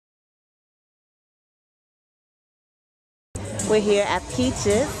We're here at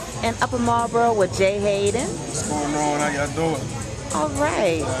Peachez in Upper Marlboro with Jay Hayden. What's going on? How y'all doing? All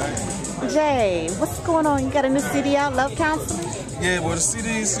right. Jay, what's going on? You got a new CD out, Love Counseling? Yeah, well, the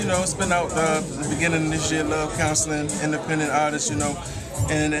CD's, it's been out the beginning of this year, Love Counseling, independent artists, and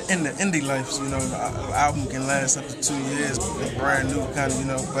in the indie life, the album can last up to 2 years, brand new kind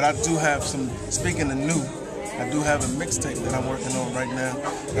of, but I do have speaking of new, I do have a mixtape that I'm working on right now.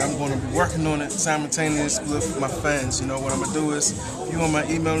 And I'm going to be working on it simultaneously with my fans. What I'm going to do is, if you're on my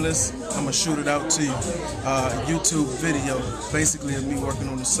email list, I'm going to shoot it out to you. YouTube video, basically of me working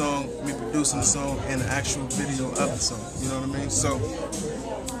on the song, me producing the song, and the actual video of the song. You know what I mean? So,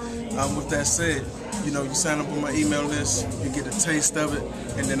 with that said, you sign up on my email list, you get a taste of it,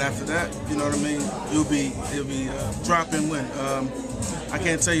 and then after that, you know what I mean, it'll be dropping when. I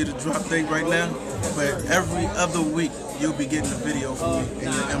can't tell you the drop date right now, but every other week you'll be getting a video from me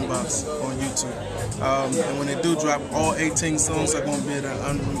in your inbox on YouTube. And when they do drop, all 18 songs are going to be at an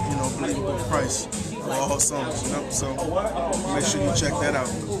unbelievable price for all songs, So make sure you check that out.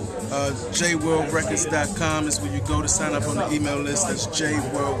 jworldrecords.com is where you go to sign up on the email list. That's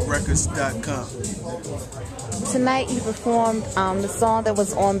jworldrecords.com. Tonight you performed the song that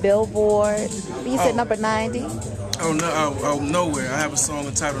was on Billboard. You said number 90. Oh, no, Nowhere. I have a song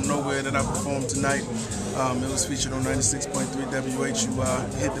entitled Nowhere that I performed tonight. It was featured on 96.3 WHUR.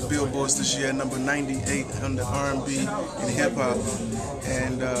 Hit the billboards this year, number 98 under R&B and hip-hop.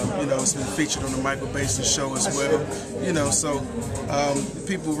 And, it's been featured on the Michael Basin show as well. So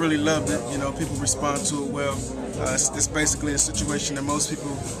people really loved it. People respond to it well. It's basically a situation that most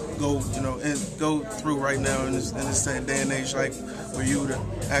people go through right now in this day and age, like where you the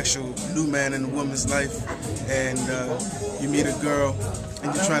actual new man in a woman's life, and you meet a girl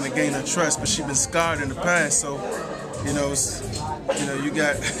and you're trying to gain her trust, but she's been scarred in the past. So, you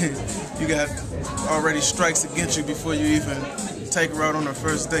got you got already strikes against you before you even take her out on her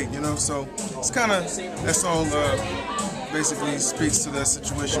first date. So it's kind of that song basically speaks to that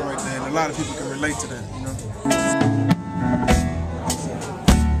situation right there, and a lot of people can relate to that.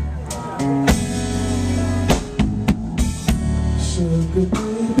 Sugar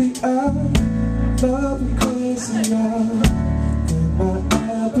baby, I love you crazy, than I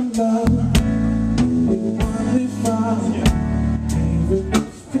ever loved. You want me from, even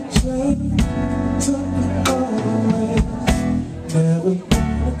if it changed, took it all away, never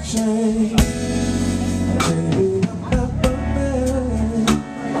gonna change. Baby, I'm not the man,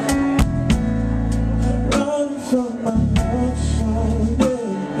 running from my emotion,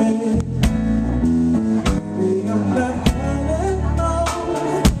 baby. Baby, I'm not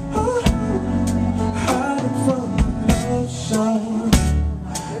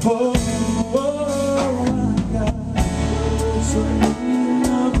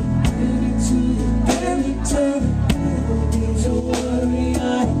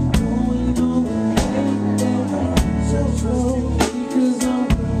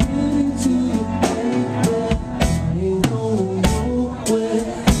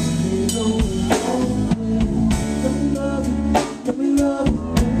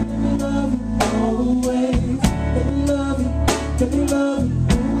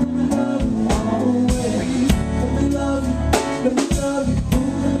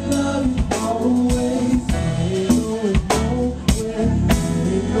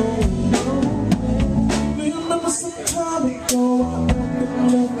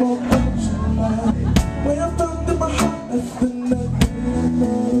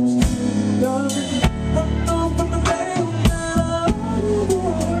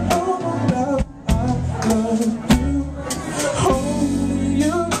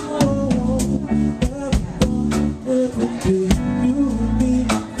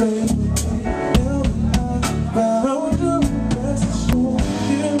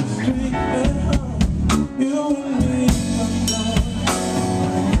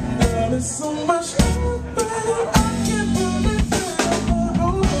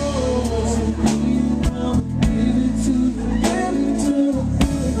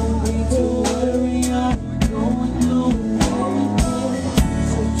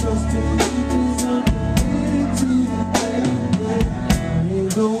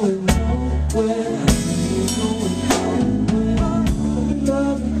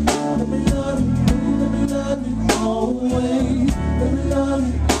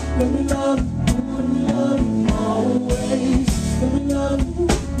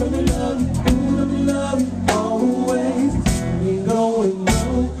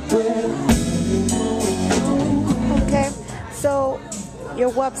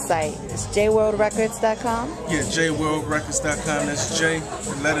website? It's jworldrecords.com? Yeah, jworldrecords.com. That's J,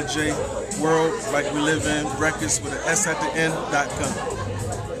 the letter J, world, like we live in, records with an S at the end.com.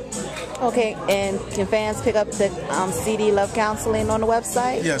 Okay, and can fans pick up the CD Love Counseling on the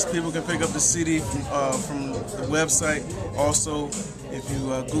website? Yes, people can pick up the CD from the website. Also, if you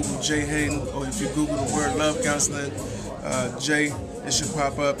Google Jay Hayden, or if you Google the word Love Counseling, Jay, it should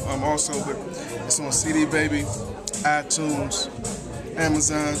pop up. Also, but it's on CD Baby, iTunes,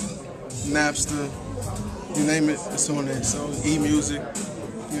 Amazon, Napster, you name it, it's on there. So eMusic,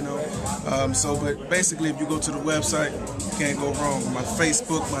 you know. But basically, if you go to the website, you can't go wrong. My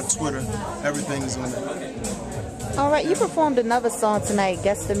Facebook, my Twitter, everything is on there. All right, you performed another song tonight,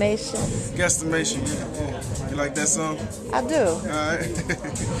 Guesstimation. Guesstimation, yeah. You like that song? I do. All right.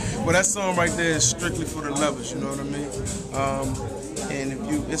 Well, that song right there is strictly for the lovers, you know what I mean? And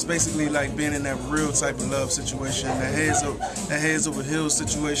it's basically like being in that real type of love situation, that heads over heels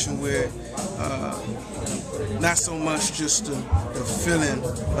situation where not so much just the feeling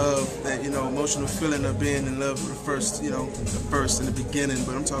of that, emotional feeling of being in love with the first in the beginning,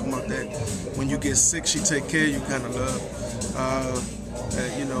 but I'm talking about that when you get sick, she take care of you kind of love.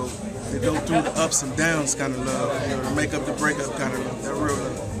 They go through the ups and downs kind of love, to make up the breakup kind of love, that real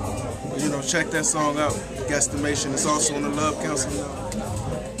love. But, check that song out, Guesstimation. It's also on the Love Counseling.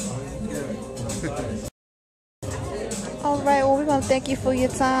 All right, well, we're going to thank you for your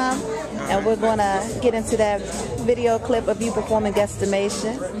time, and we're going to get into that video clip of you performing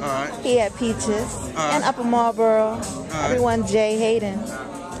Guesstimation here at Peachez and Upper Marlboro. Everyone, Jay Hayden.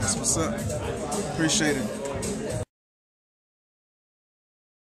 That's what's up. Appreciate it.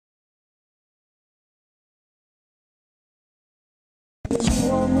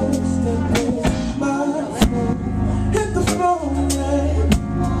 Hit the floor,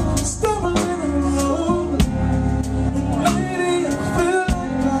 yeah. Stumbling along. Lady, I feel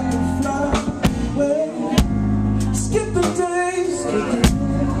like I can fly away. Skip the days,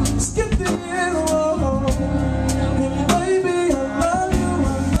 skip the years, oh. And baby, I love you,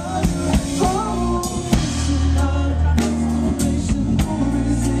 Oh, destination, who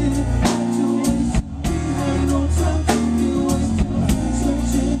is it? To waste, we ain't no time to be wasting.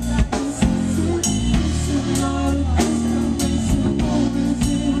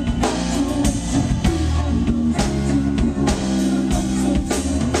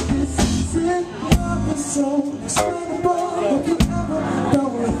 So explainable, have you ever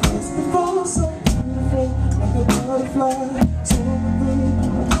done with this before? So beautiful, like a butterfly, so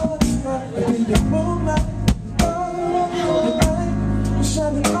I be the moonlight, your light,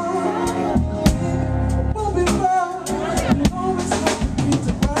 shining on. Won't be far, you always have to be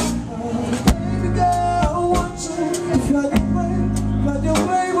to ride. Baby girl, I want you to fly your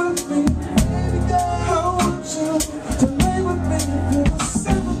way with me. Baby girl, I want you to lay with me, feel the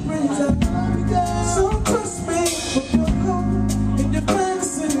summer breeze. Baby girl, so trust me, put your heart in your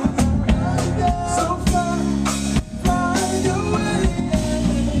fantasy. So fly your way.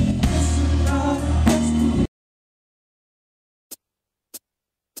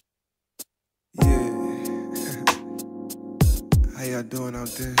 Yeah. How y'all doing out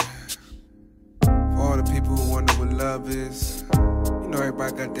there? For all the people who wonder what love is,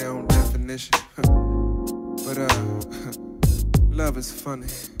 everybody got their own definition. But love is funny,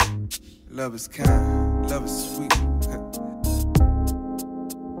 love is kind, love is sweet.